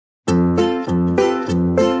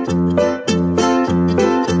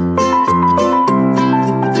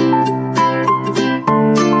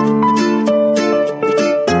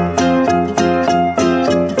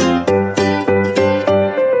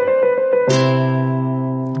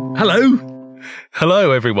Hello.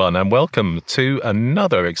 Hello, everyone, and welcome to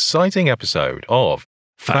another exciting episode of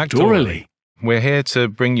Factoraly. We're here to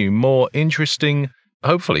bring you more interesting,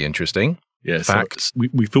 hopefully interesting, facts. So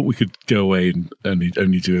we thought we could go away and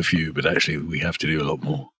only do a few, but actually we have to do a lot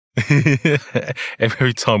more.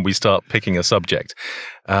 Every time we start picking a subject,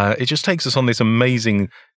 it just takes us on this amazing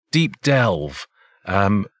deep delve.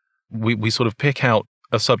 We sort of pick out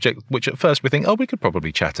a subject which at first we think, oh, we could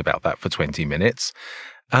probably chat about that for 20 minutes.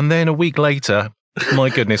 And then a week later, my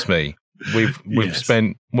goodness me, we've Yes.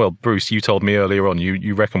 spent, well, Bruce, you told me earlier on,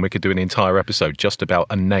 you reckon we could do an entire episode just about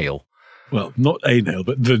a nail. Well, not a nail,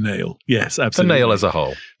 but the nail. Yes, absolutely. The nail as a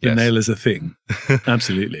whole. The Yes. nail as a thing.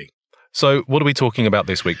 Absolutely. So what are we talking about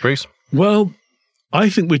this week, Bruce? Well, I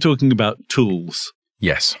think we're talking about tools.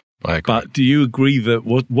 Yes, I agree. But do you agree that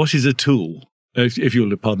what is a tool? If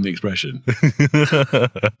you'll pardon the expression.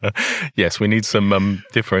 Yes, we need some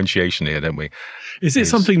differentiation here, don't we? Is it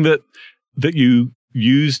something that you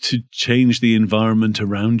use to change the environment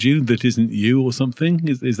around you that isn't you or something?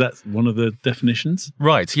 Is that one of the definitions?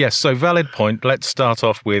 Right, yes. So valid point. Let's start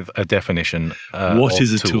off with a definition. What of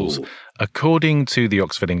is a tools. tool? According to the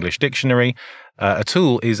Oxford English Dictionary, a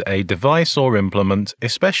tool is a device or implement,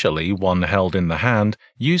 especially one held in the hand,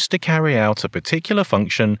 used to carry out a particular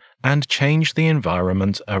function and change the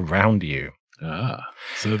environment around you. Ah,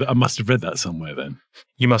 so I must have read that somewhere then.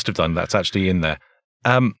 You must have done. That's actually in there.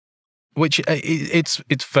 Which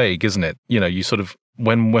it's vague, isn't it? You know, you sort of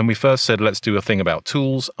when we first said let's do a thing about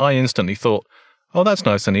tools, I instantly thought, oh, that's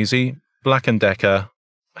nice and easy. Black and Decker,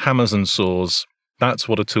 hammers and saws. That's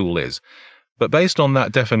what a tool is. But based on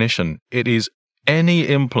that definition, it is any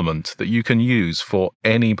implement that you can use for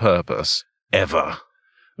any purpose ever.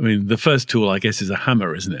 I mean, the first tool, I guess, is a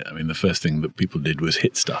hammer, isn't it? I mean, the first thing that people did was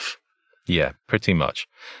hit stuff. Yeah, pretty much.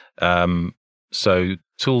 So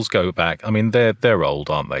tools go back. I mean, they're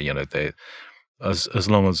old, aren't they? You know, they as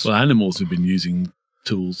long as Well, animals have been using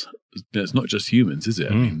tools. It's not just humans, is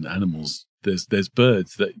it? I mean, animals. There's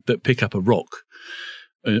birds that pick up a rock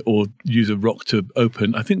or use a rock to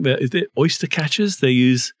open. I think is it oyster catchers? They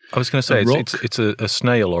use. I was going to say it's a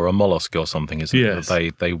snail or a mollusk or something, isn't it? Yes.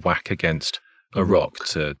 That they whack against a rock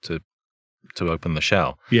to open the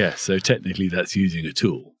shell. Yeah, so technically that's using a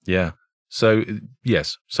tool. Yeah. So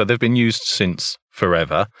yes, so they've been used since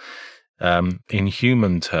forever. In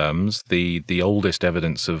human terms, the oldest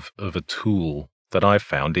evidence of a tool that I've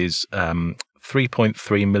found is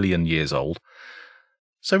 3.3 million years old,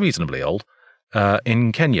 so reasonably old.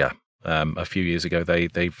 In Kenya, a few years ago,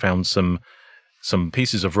 they found some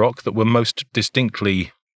pieces of rock that were most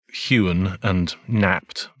distinctly hewn and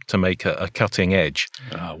knapped to make a cutting edge.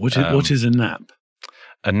 What is a nap?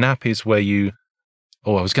 A nap is where you...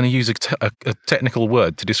 Oh, I was going to use a technical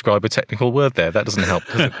word to describe a technical word there. That doesn't help,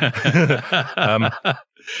 does it?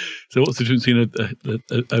 So what's the difference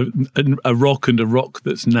between a rock and a rock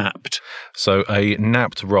that's napped? So a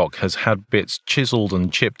napped rock has had bits chiseled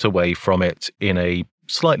and chipped away from it in a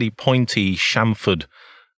slightly pointy, chamfered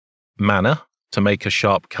manner to make a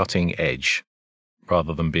sharp cutting edge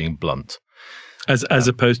rather than being blunt. As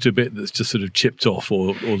opposed to a bit that's just sort of chipped off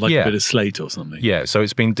or like a bit of slate or something. Yeah, so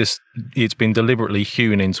it's been deliberately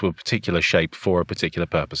hewn into a particular shape for a particular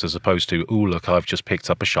purpose, as opposed to, oh, look, I've just picked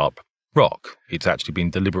up a sharp rock. It's actually been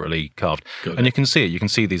deliberately carved. And you can see it. You can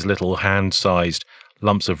see these little hand-sized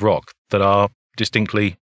lumps of rock that are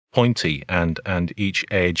distinctly pointy, and each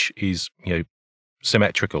edge is, you know,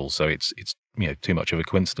 symmetrical. So it's you know, too much of a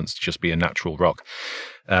coincidence to just be a natural rock.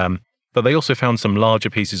 But they also found some larger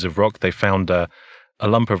pieces of rock. They found a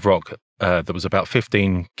lump of rock that was about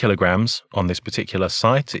 15 kilograms on this particular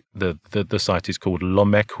site. The site is called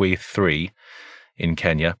Lomekwi 3 in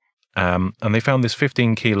Kenya. And they found this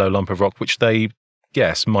 15-kilo lump of rock, which they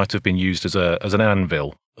guess might have been used as an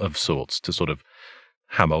anvil of sorts to sort of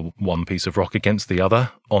hammer one piece of rock against the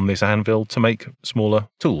other on this anvil to make smaller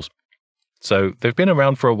tools. So they've been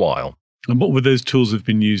around for a while. And what would those tools have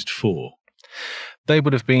been used for? They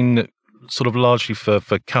would have been sort of largely for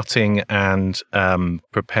cutting and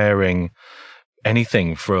preparing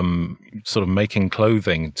anything from sort of making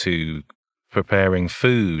clothing to preparing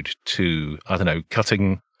food to, I don't know,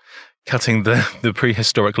 cutting the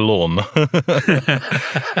prehistoric lawn.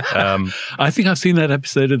 I think I've seen that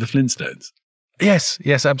episode of The Flintstones. Yes,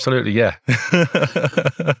 absolutely, yeah.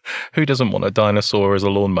 Who doesn't want a dinosaur as a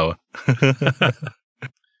lawnmower?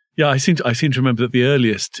 Yeah, I seem to remember that the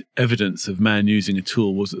earliest evidence of man using a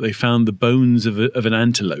tool was that they found the bones of an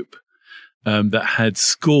antelope that had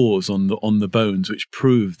scores on the bones, which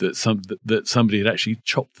proved that somebody had actually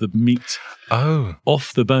chopped the meat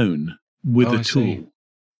off the bone with a tool.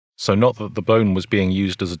 So not that the bone was being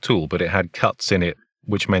used as a tool, but it had cuts in it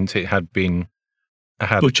which meant it had a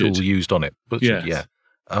Butchered. tool used on it. Butchered, Yes. yeah.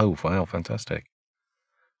 Oh, wow, fantastic.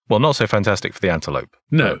 Well, not so fantastic for the antelope.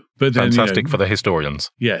 No, but then fantastic for the historians.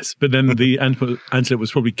 Yes, but then the antelope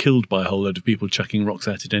was probably killed by a whole load of people chucking rocks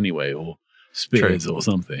at it anyway, or spears or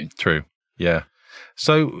something. True. Yeah.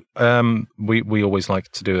 So we always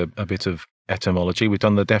like to do a bit of etymology. We've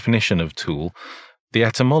done the definition of tool. The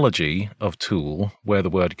etymology of tool, where the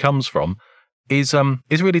word comes from, is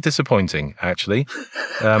really disappointing, actually.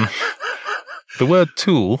 The word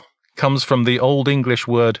tool comes from the Old English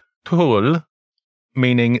word tool,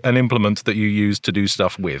 meaning an implement that you use to do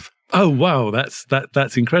stuff with. Oh wow,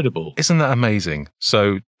 that's incredible. Isn't that amazing?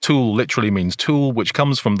 So tool literally means tool, which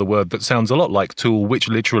comes from the word that sounds a lot like tool, which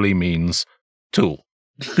literally means tool.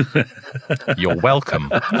 You're welcome.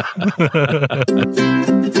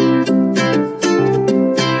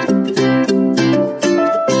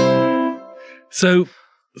 So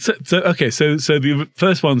the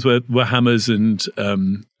first ones were hammers and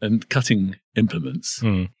cutting implements.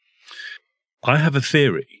 I have a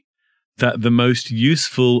theory that the most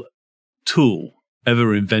useful tool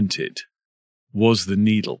ever invented was the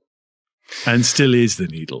needle, and still is the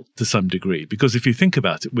needle to some degree. Because if you think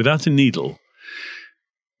about it, without a needle,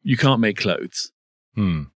 you can't make clothes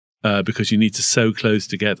because you need to sew clothes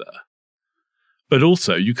together. But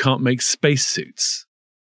also, you can't make spacesuits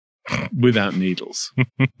without needles.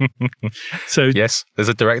 So yes, there's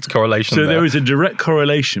a direct correlation. So there is a direct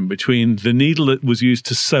correlation between the needle that was used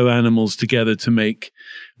to sew animals together to make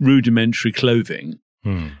rudimentary clothing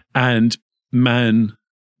and man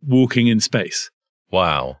walking in space.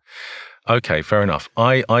 Wow. Okay, fair enough.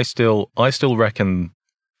 I still reckon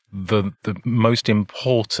the most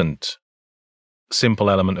important simple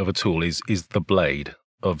element of a tool is the blade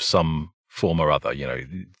of some form or other. You know,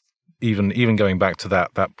 even going back to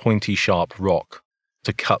that pointy sharp rock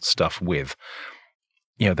to cut stuff with.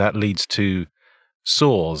 You know, that leads to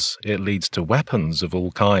saws. It leads to weapons of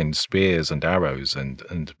all kinds, spears and arrows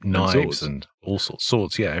and knives and all sorts,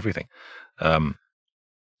 swords, yeah, everything.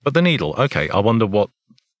 But the needle, okay, I wonder what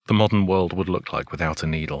the modern world would look like without a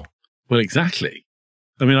needle. Well, exactly.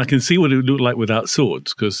 I mean, I can see what it would look like without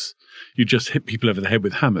swords, because you just hit people over the head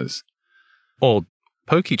with hammers. Or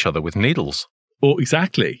poke each other with needles. Or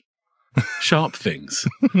exactly. Sharp things.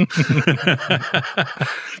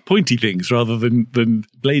 Pointy things rather than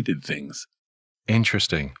bladed things.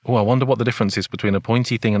 Interesting. Oh, I wonder what the difference is between a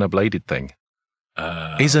pointy thing and a bladed thing.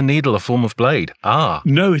 Is a needle a form of blade?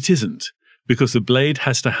 No, it isn't, because the blade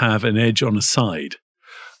has to have an edge on a side.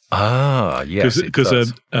 Yes,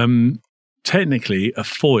 because technically a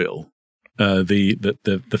foil,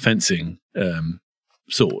 the fencing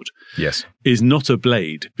sword, yes, is not a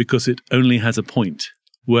blade because it only has a point,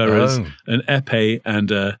 whereas an épée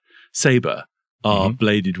and a saber are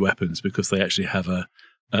bladed weapons because they actually have a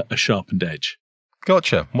sharpened edge.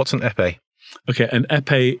 Gotcha. What's an épée? Okay, an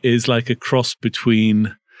épée is like a cross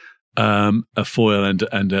between a foil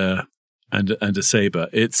and a saber.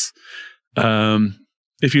 It's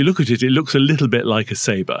if you look at it, it looks a little bit like a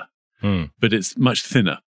saber, but it's much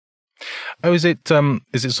thinner. Oh, is it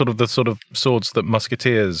sort of the sort of swords that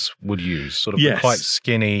musketeers would use? Sort of quite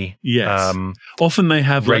skinny. Yes. Often they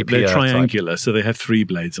have they're triangular, type. So they have 3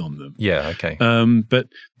 blades on them. Yeah. Okay. But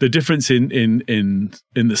the difference in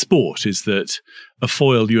the sport is that a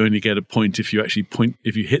foil you only get a point if you actually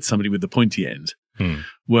if you hit somebody with the pointy end.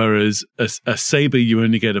 Whereas a saber you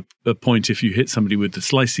only get a point if you hit somebody with the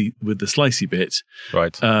slicey bit.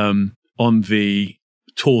 Right. On the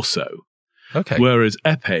torso. Okay. Whereas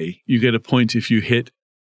épée, you get a point if you hit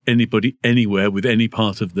anybody anywhere with any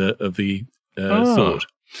part of the sword.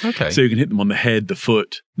 Okay. So you can hit them on the head, the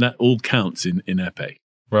foot. That all counts in épée.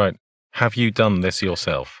 Right. Have you done this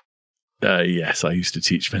yourself? Yes, I used to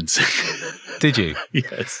teach fencing. Did you?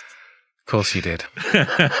 Yes. Of course you did.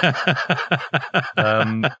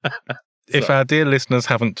 If our dear listeners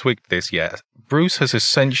haven't twigged this yet, Bruce has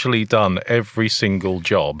essentially done every single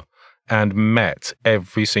job and met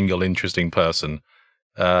every single interesting person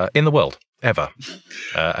in the world, ever.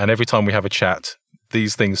 And every time we have a chat,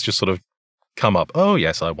 these things just sort of come up. Oh,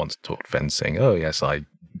 yes, I once taught fencing. Oh, yes, I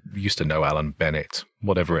used to know Alan Bennett,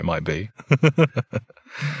 whatever it might be.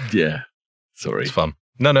 Yeah, sorry. It's fun.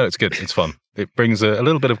 No, it's good. It's fun. It brings a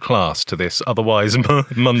little bit of class to this otherwise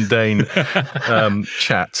mundane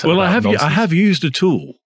chat. Well, I have used a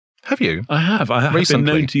tool. Have you? I have. I have been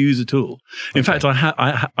known to use a tool. In fact,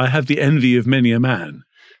 I have the envy of many a man.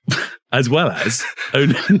 as well as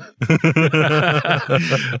owning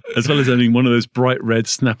one of those bright red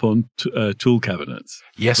snap-on tool cabinets.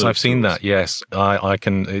 Yes, I've seen that. Yes, I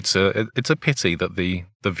can. It's a pity that the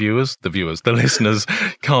listeners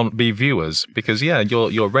can't be viewers, because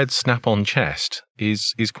your red snap-on chest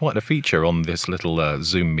is quite a feature on this little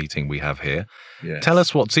Zoom meeting we have here. Yes. Tell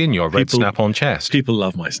us what's in your red snap-on chest. People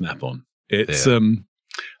love my snap-on. It's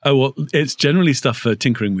it's generally stuff for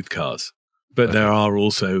tinkering with cars. But there are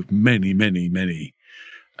also many, many, many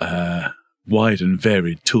wide and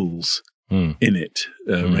varied tools in it,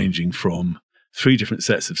 ranging from 3 different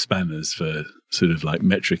sets of spanners for sort of like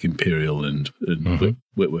metric, imperial, and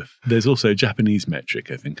Whitworth. There's also Japanese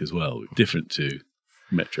metric, I think, as well, different to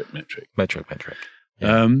metric.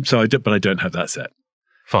 Yeah. But I don't have that set.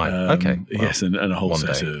 Fine. Okay. Well, yes, and a whole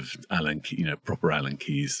set of Allen, proper Allen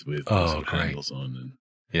keys with sort of handles on. And,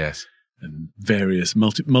 yes. And various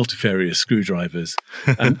multifarious screwdrivers,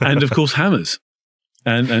 and of course hammers,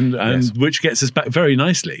 and yes. Which gets us back very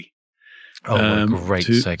nicely. Oh, great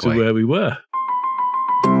segue to where we were.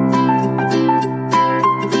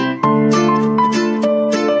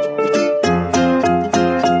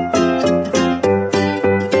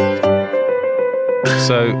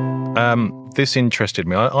 So this interested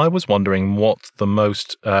me. I was wondering what the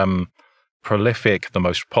most prolific, the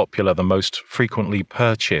most popular, the most frequently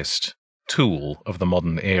purchased tool of the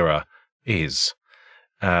modern era is.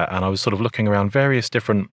 And I was sort of looking around various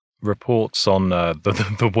different reports on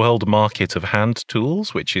the world market of hand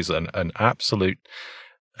tools, which is an absolute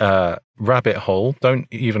rabbit hole. Don't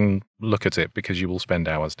even look at it, because you will spend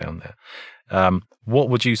hours down there. What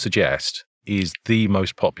would you suggest is the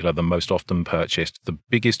most popular, the most often purchased, the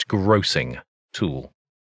biggest grossing tool?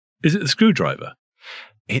 Is it the screwdriver?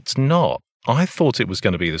 It's not. I thought it was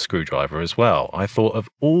going to be the screwdriver as well. I thought of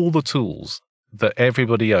all the tools that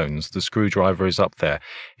everybody owns, the screwdriver is up there.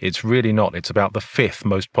 It's really not. It's about the 5th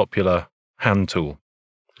most popular hand tool,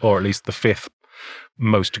 or at least the 5th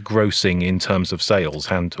most grossing in terms of sales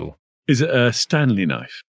hand tool. Is it a Stanley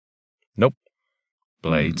knife? Nope.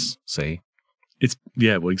 Blades, see?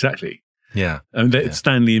 Well, exactly. Yeah.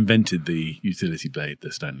 Stanley invented the utility blade,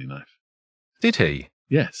 the Stanley knife. Did he?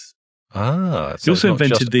 Yes. So he also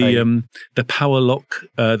invented the power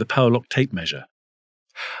lock tape measure.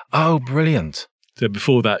 Oh, brilliant! So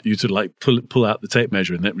before that, you sort of like pull out the tape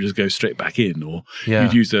measure and then just go straight back in, or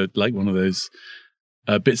you'd use one of those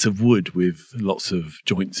bits of wood with lots of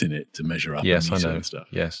joints in it to measure up. Yes, I know. And stuff.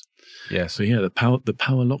 Yes. So the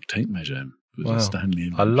power lock tape measure was a Stanley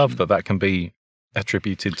invention. I love that can be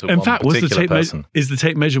attributed to in one fact, particular person. Is the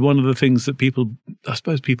tape measure one of the things that people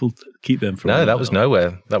keep them from? No, that was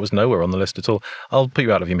nowhere. That was nowhere on the list at all. I'll put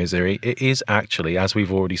you out of your misery. It is actually, as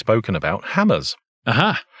we've already spoken about, hammers.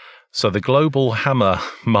 Aha. So the global hammer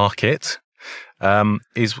market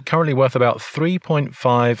is currently worth about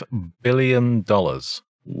 $3.5 billion.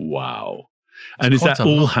 Wow. And is that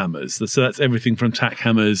all hammers? So that's everything from tack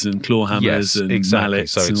hammers and claw hammers and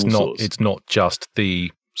mallets. So it's not just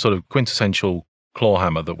the sort of quintessential claw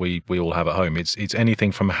hammer that we all have at home. It's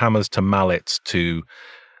anything from hammers to mallets to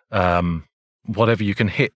whatever you can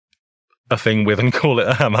hit a thing with and call it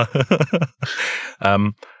a hammer.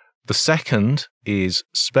 The second is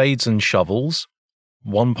spades and shovels,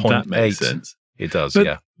 1.8. That makes sense. It does,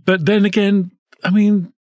 yeah. But then again, I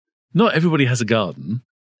mean, not everybody has a garden.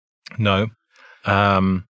 No.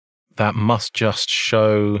 That must just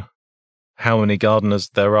show how many gardeners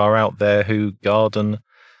there are out there who garden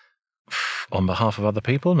on behalf of other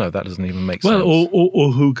people. No, that doesn't even make sense. Well,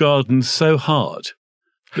 or who garden so hard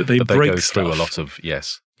that they break go stuff. Through a lot of,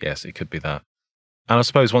 yes, it could be that. And I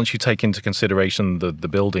suppose once you take into consideration the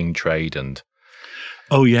building trade and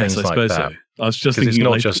yes, things I suppose like that, so. I was just thinking it's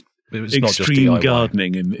not just extreme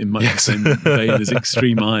gardening in my same vein as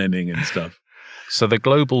extreme ironing and stuff. So the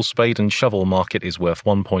global spade and shovel market is worth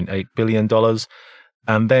 $1.8 billion,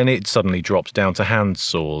 and then it suddenly drops down to hand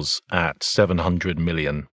saws at $700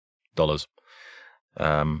 million. But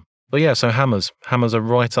yeah, so hammers are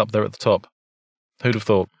right up there at the top. Who'd have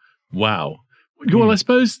thought? Wow. Well, I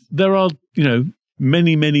suppose there are,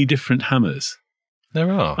 many, many different hammers.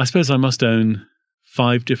 There are. I suppose I must own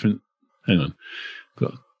 5 different. Hang on.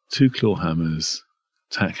 Got 2 claw hammers,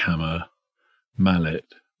 tack hammer, mallet,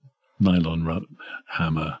 nylon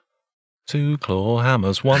hammer. 2 claw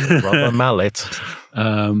hammers, 1 rubber mallet.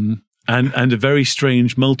 And a very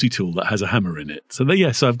strange multi-tool that has a hammer in it. So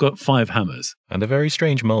so I've got 5 hammers. And a very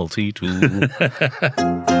strange multi-tool.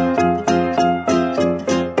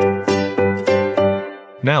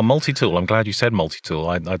 Now, multi-tool. I'm glad you said multi-tool.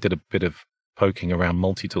 I did a bit of poking around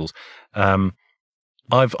multi-tools.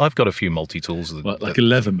 I've got a few multi-tools. Like a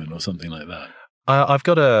Leatherman or something like that. I've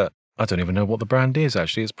got a I don't even know what the brand is,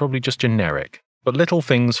 actually. It's probably just generic. But little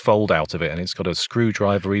things fold out of it, and it's got a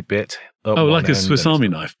screwdrivery bit. Like a Swiss Army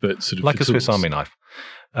knife, but sort of like a Swiss Army knife.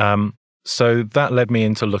 So that led me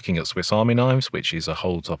into looking at Swiss Army knives, which is a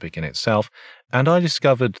whole topic in itself. And I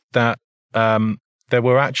discovered that there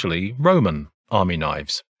were actually Roman army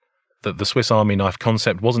knives. That the Swiss Army knife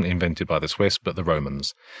concept wasn't invented by the Swiss, but the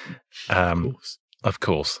Romans. Of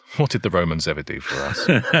course. What did the Romans ever do for us?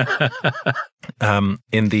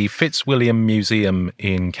 In the Fitzwilliam Museum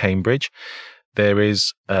in Cambridge, there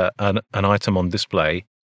is an item on display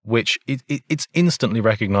which it's instantly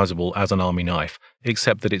recognizable as an army knife,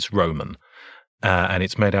 except that it's Roman. And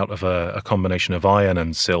it's made out of a combination of iron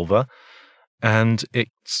and silver. And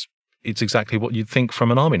it's exactly what you'd think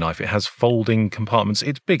from an army knife. It has folding compartments.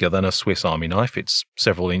 It's bigger than a Swiss Army knife. It's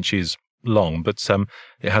several inches long, but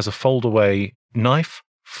it has a fold-away knife,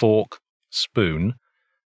 fork, spoon,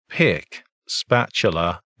 pick,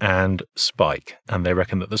 spatula, and spike. And they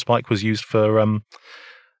reckon that the spike was used for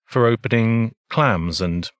opening clams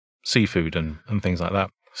and seafood and things like that.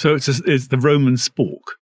 So it's the Roman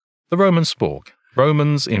spork. The Roman spork.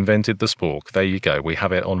 Romans invented the spork. There you go. We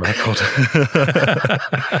have it on record.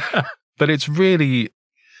 But it's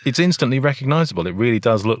instantly recognizable. It really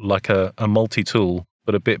does look like a multi-tool,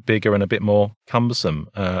 but a bit bigger and a bit more cumbersome.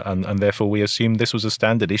 And therefore we assumed this was a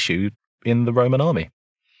standard issue in the Roman army.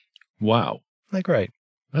 Wow. They're great.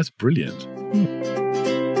 That's brilliant.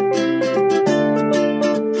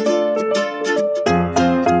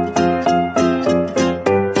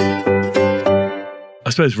 I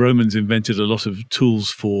suppose Romans invented a lot of tools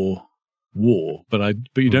for war, but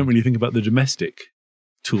you don't really think about the domestic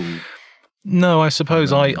tool. No, I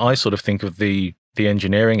suppose I sort of think of the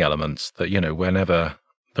engineering elements that, whenever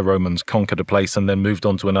the Romans conquered a place and then moved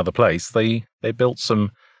on to another place, they built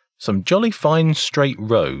some jolly fine straight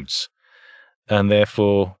roads, and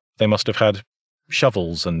therefore they must have had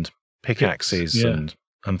shovels and pickaxes and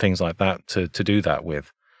things like that to do that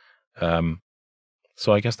with.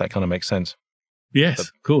 So I guess that kind of makes sense. Yes,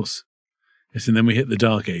 of course. Yes, and then we hit the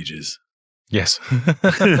Dark Ages. Yes.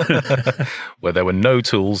 Where there were no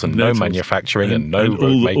tools and no manufacturing and no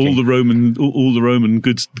road making. All the Roman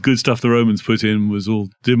good stuff the Romans put in was all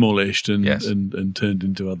demolished and turned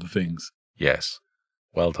into other things. Yes.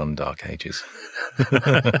 Well done, Dark Ages.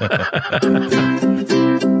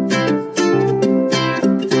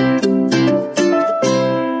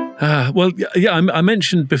 I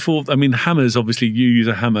mentioned before, hammers, obviously you use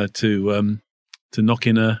a hammer to knock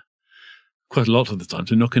in quite a lot of the time,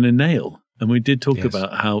 to knock in a nail. And we did talk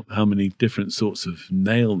about how many different sorts of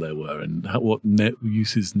nail there were and what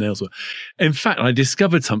uses nails were. In fact, I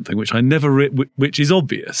discovered something which which is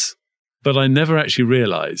obvious, but I never actually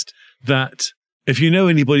realized that if you know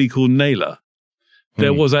anybody called nailer,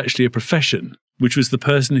 there was actually a profession, which was the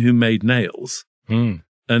person who made nails. And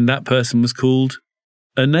that person was called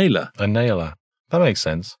a nailer. A nailer. That makes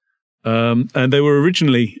sense. And they were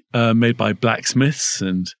originally made by blacksmiths,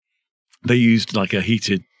 and they used like a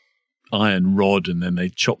heated iron rod, and then they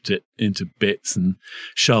chopped it into bits and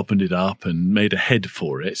sharpened it up and made a head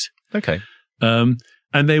for it. Okay. And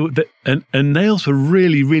nails were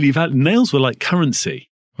really, really valuable. Nails were like currency.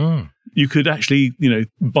 You could actually,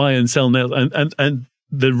 buy and sell nails. And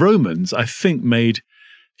the Romans, I think, made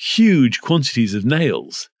huge quantities of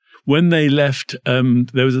nails. When they left,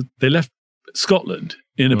 they left Scotland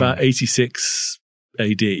in about 86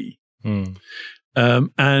 AD.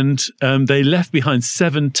 And they left behind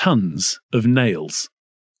 7 tons of nails.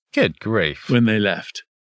 Good grief. When they left.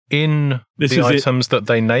 In the items that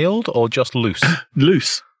they nailed, or just loose?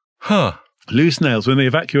 Loose. Huh. Loose nails when they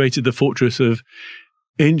evacuated the fortress of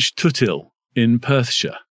Inch-Tuthill in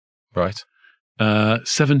Perthshire. Right.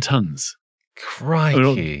 7 tons.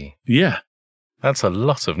 Crikey. Yeah. That's a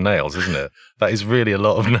lot of nails, isn't it? That is really a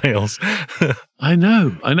lot of nails. I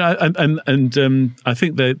know. And I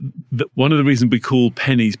think that one of the reasons we call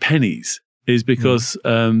pennies is because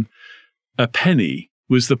a penny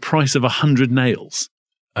was the price of 100 nails.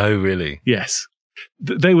 Oh, really? Yes.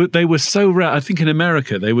 They were so rare. I think in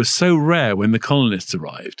America they were so rare when the colonists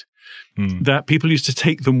arrived that people used to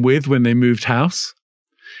take them with when they moved house.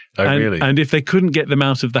 Oh, really? And if they couldn't get them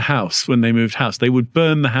out of the house when they moved house, they would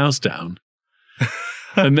burn the house down.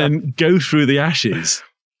 And then go through the ashes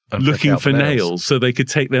looking for nails so they could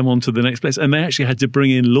take them on to the next place. And they actually had to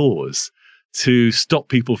bring in laws to stop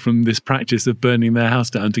people from this practice of burning their house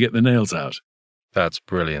down to get the nails out. That's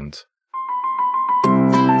brilliant.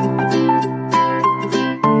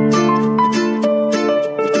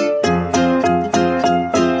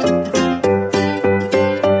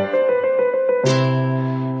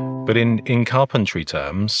 But in carpentry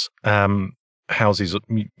terms, houses,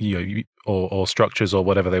 or structures or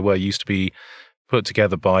whatever they were, used to be put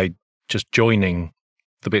together by just joining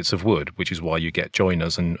the bits of wood, which is why you get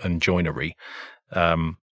joiners and joinery.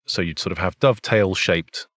 So you'd sort of have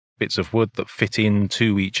dovetail-shaped bits of wood that fit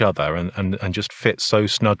into each other and just fit so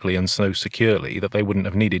snugly and so securely that they wouldn't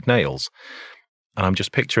have needed nails. And I'm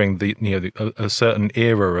just picturing a certain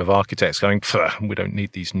era of architects going, we don't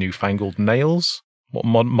need these newfangled nails. What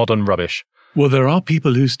modern rubbish. Well, there are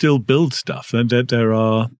people who still build stuff. There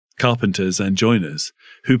are carpenters and joiners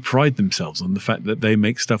who pride themselves on the fact that they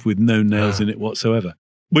make stuff with no nails in it whatsoever.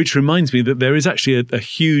 Which reminds me that there is actually a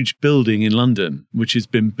huge building in London which has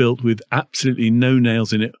been built with absolutely no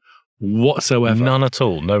nails in it whatsoever. None at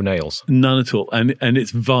all. No nails. None at all. And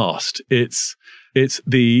it's vast. It's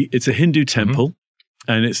a Hindu temple,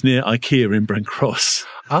 and it's near IKEA in Brent Cross.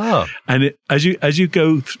 And as you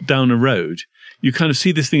go down a road, you kind of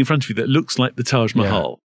see this thing in front of you that looks like the Taj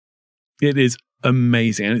Mahal. Yeah. It is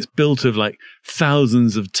amazing, and it's built of like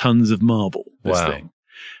thousands of tons of marble. This thing,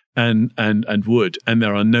 and wood, and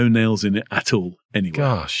there are no nails in it at all anywhere.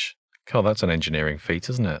 Gosh, God, that's an engineering feat,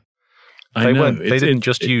 isn't it? I know. They didn't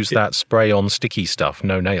just use that spray-on sticky stuff,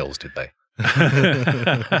 no nails, did they?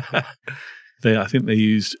 I think they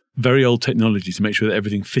used very old technology to make sure that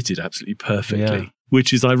everything fitted absolutely perfectly,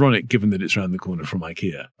 which is ironic given that it's around the corner from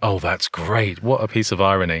IKEA. Oh, that's great. What a piece of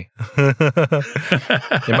irony.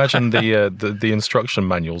 Imagine the instruction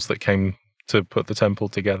manuals that came to put the temple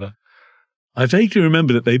together. I vaguely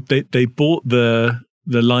remember that they bought the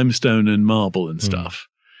limestone and marble and stuff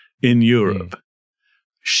in Europe,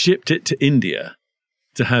 shipped it to India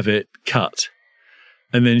to have it cut,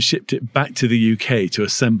 and then shipped it back to the UK to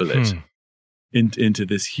assemble it into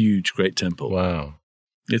this huge, great temple. Wow.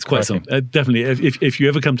 It's quite something. Definitely, if you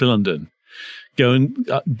ever come to London, go and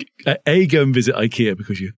visit IKEA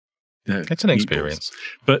because it's an experience.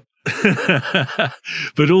 But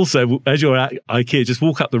but also, as you're at IKEA, just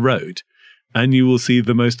walk up the road and you will see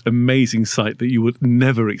the most amazing sight that you would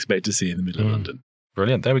never expect to see in the middle of London.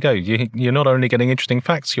 Brilliant. There we go. You're not only getting interesting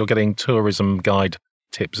facts, you're getting tourism guide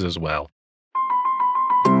tips as well.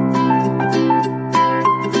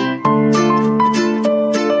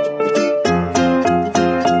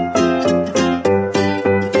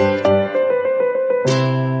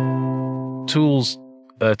 Tools,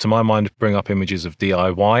 to my mind, bring up images of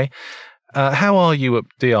DIY. How are you at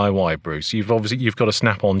DIY, Bruce? You've got a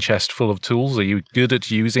Snap-on chest full of tools. Are you good at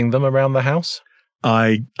using them around the house?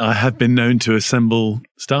 I have been known to assemble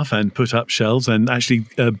stuff and put up shelves and actually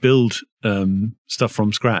build stuff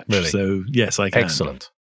from scratch. Really? So yes, I can.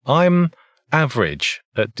 Excellent. I'm average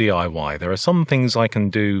at DIY. There are some things I can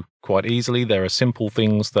do quite easily. There are simple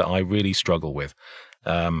things that I really struggle with.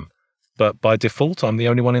 But by default, I'm the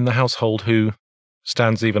only one in the household who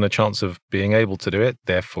stands even a chance of being able to do it.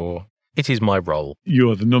 Therefore, it is my role.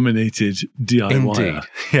 You are the nominated DIYer. Indeed,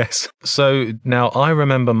 yes. So now I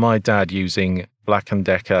remember my dad using Black and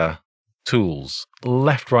Decker tools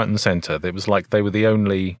left, right, and centre. It was like they were the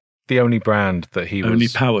only brand that he was... Only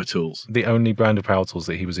power tools. The only brand of power tools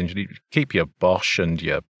that he was into. Keep your Bosch and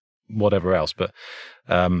your whatever else, but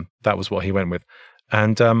that was what he went with.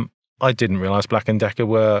 And I didn't realise Black and Decker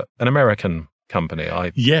were an American company.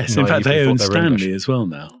 Yes, in fact, they own Stanley as well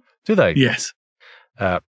now. Do they? Yes.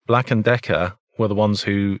 Black and Decker were the ones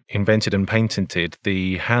who invented and patented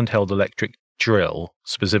the handheld electric drill,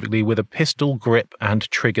 specifically with a pistol grip and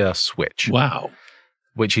trigger switch. Wow.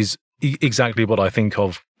 Which is exactly what I think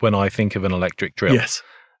of when I think of an electric drill. Yes.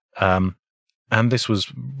 And this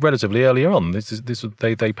was relatively earlier on.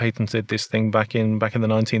 They patented this thing back in the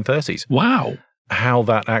 1930s. Wow. How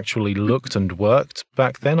that actually looked and worked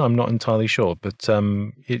back then, I'm not entirely sure. But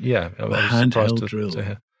the handheld drill.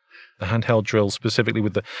 The handheld drill specifically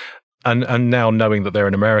with the... And now knowing that they're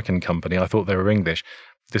an American company, I thought they were English.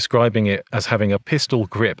 Describing it as having a pistol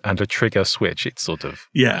grip and a trigger switch, it's sort of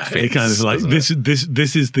fits, it kind of like this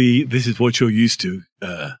is what you're used to,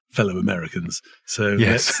 fellow Americans. So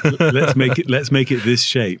yes. let's make it this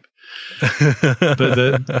shape. But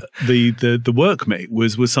the workmate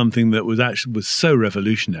was something that was so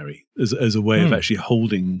revolutionary as a way of actually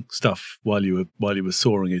holding stuff while you were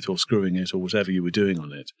sawing it or screwing it or whatever you were doing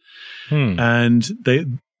on it. And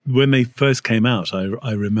when they first came out,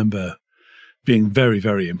 I remember being very,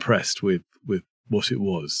 very impressed with what it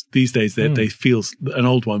was. These days, they feel, an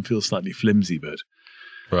old one feels slightly flimsy, but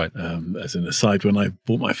right. As an aside, when I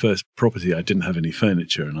bought my first property, I didn't have any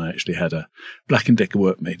furniture, and I actually had a Black and Decker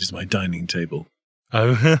workmate as my dining table.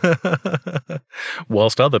 Oh,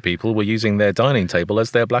 whilst other people were using their dining table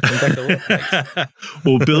as their Black and Decker workmate,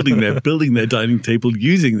 or building their dining table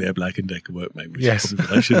using their Black and Decker workmate, which is probably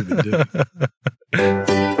what I should have been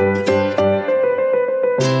doing.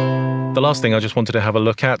 The last thing I just wanted to have a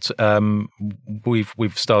look at,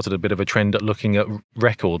 we've started a bit of a trend at looking at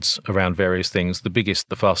records around various things, the biggest,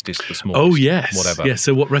 the fastest, the smallest, Oh, yes. whatever. Yes,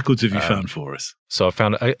 so what records have you found for us? So I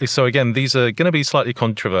found, so again, these are going to be slightly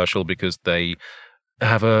controversial because they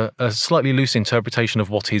have a slightly loose interpretation of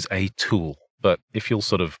what is a tool. But if you'll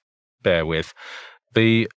sort of bear with,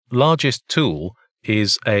 the largest tool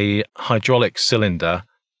is a hydraulic cylinder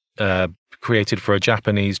created for a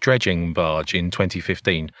Japanese dredging barge in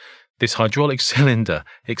 2015. This hydraulic cylinder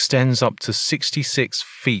extends up to 66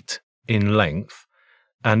 feet in length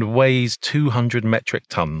and weighs 200 metric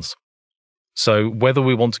tons. So whether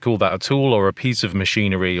we want to call that a tool or a piece of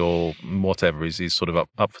machinery or whatever is sort of up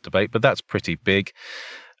for debate, but that's pretty big.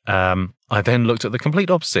 I then looked at the complete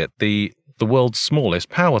opposite, the world's smallest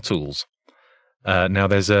power tools. Now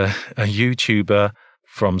there's a YouTuber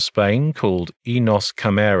from Spain called Enos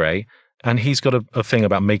Camere, and he's got a thing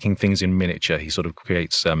about making things in miniature. He sort of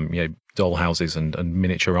creates doll houses and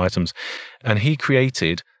miniature items. And he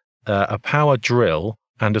created a power drill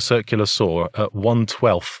and a circular saw at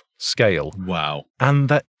 1/12 scale. Wow.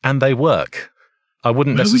 And they work. I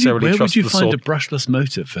wouldn't necessarily trust the saw. Where would you find a brushless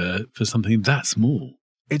motor for something that small?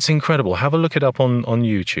 It's incredible. Have a look it up on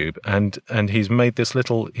YouTube. And he's made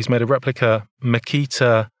a replica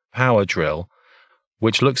Makita power drill,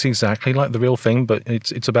 which looks exactly like the real thing, but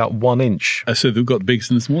it's about 1 inch. So they've got the biggest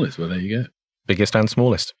and the smallest. Well, there you go. Biggest and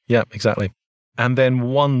smallest. Yeah, exactly. And then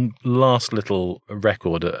one last little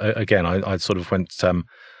record. Again, I sort of went,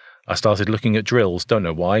 I started looking at drills. Don't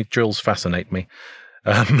know why. Drills fascinate me.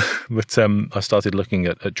 But I started looking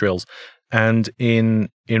at drills. And in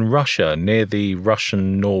Russia, near the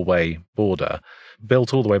Russian-Norway border,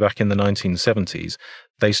 built all the way back in the 1970s,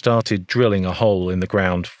 they started drilling a hole in the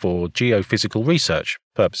ground for geophysical research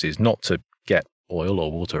purposes, not to get oil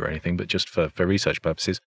or water or anything, but just for research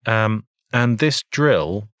purposes. And this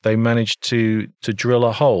drill, they managed to drill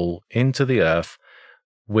a hole into the earth,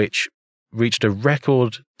 which reached a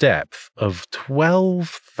record depth of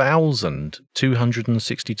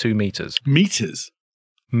 12,262 meters.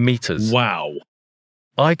 Meters. Wow.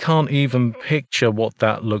 I can't even picture what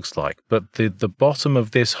that looks like, but the bottom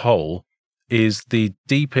of this hole is the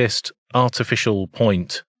deepest artificial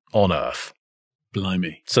point on Earth.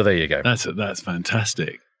 Blimey. So there you go. That's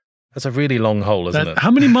fantastic. That's a really long hole, isn't it?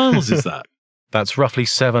 How many miles is that? That's roughly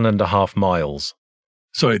 7.5 miles.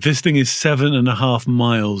 Sorry, this thing is 7.5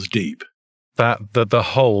 miles deep. The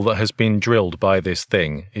hole that has been drilled by this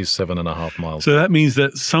thing is 7.5 miles. So that means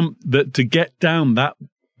that to get down that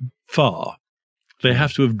far, they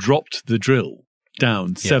have to have dropped the drill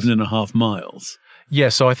down 7.5 miles. Yeah,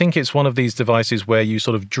 so I think it's one of these devices where you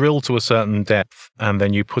sort of drill to a certain depth and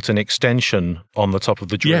then you put an extension on the top of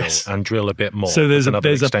the drill and drill a bit more. So there's a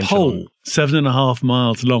pole 7.5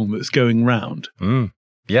 miles long that's going round.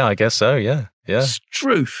 Yeah, I guess so. Yeah.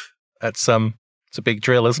 Struth. That's it's a big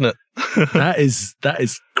drill, isn't it? that is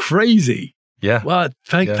crazy. Yeah. Well,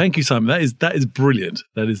 thank you, Simon. That is brilliant.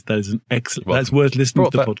 That is an excellent. Well, that's worth listening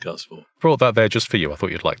to the podcast for. Brought that there just for you. I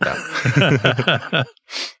thought you'd like that.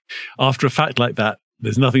 After a fact like that,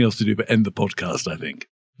 there's nothing else to do but end the podcast, I think.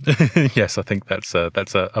 Yes, I think that's a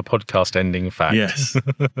podcast ending fact. Yes,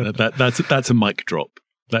 that's a mic drop.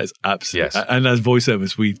 That is absolutely. Yes. And as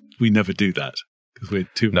voiceovers, we never do that because we're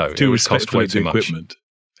too respectful of the equipment.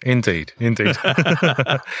 Indeed.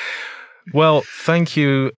 Well, thank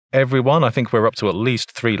you, everyone. I think we're up to at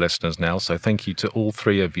least 3 listeners now. So thank you to all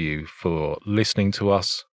 3 of you for listening to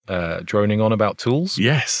us droning on about tools.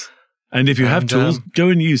 Yes. And if you have tools, go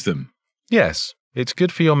and use them. Yes. It's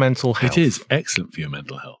good for your mental health. It is excellent for your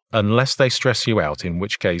mental health. Unless they stress you out, in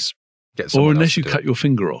which case, get someone else. Or unless you cut your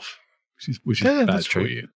finger off, which is bad for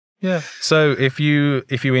you. Yeah. So if you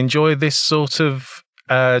enjoy this sort of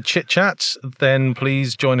chit-chat, then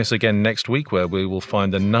please join us again next week where we will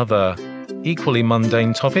find another equally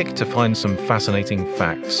mundane topic to find some fascinating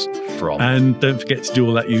facts from. And don't forget to do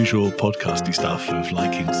all that usual podcasty stuff of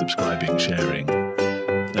liking, subscribing, sharing,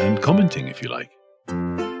 and commenting if you like.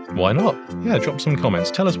 Why not? Yeah, drop some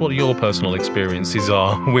comments. Tell us what your personal experiences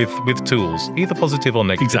are with tools, either positive or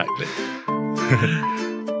negative. Exactly.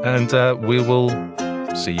 And we will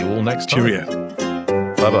see you all next time. Cheerio.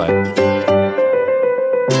 Bye-bye.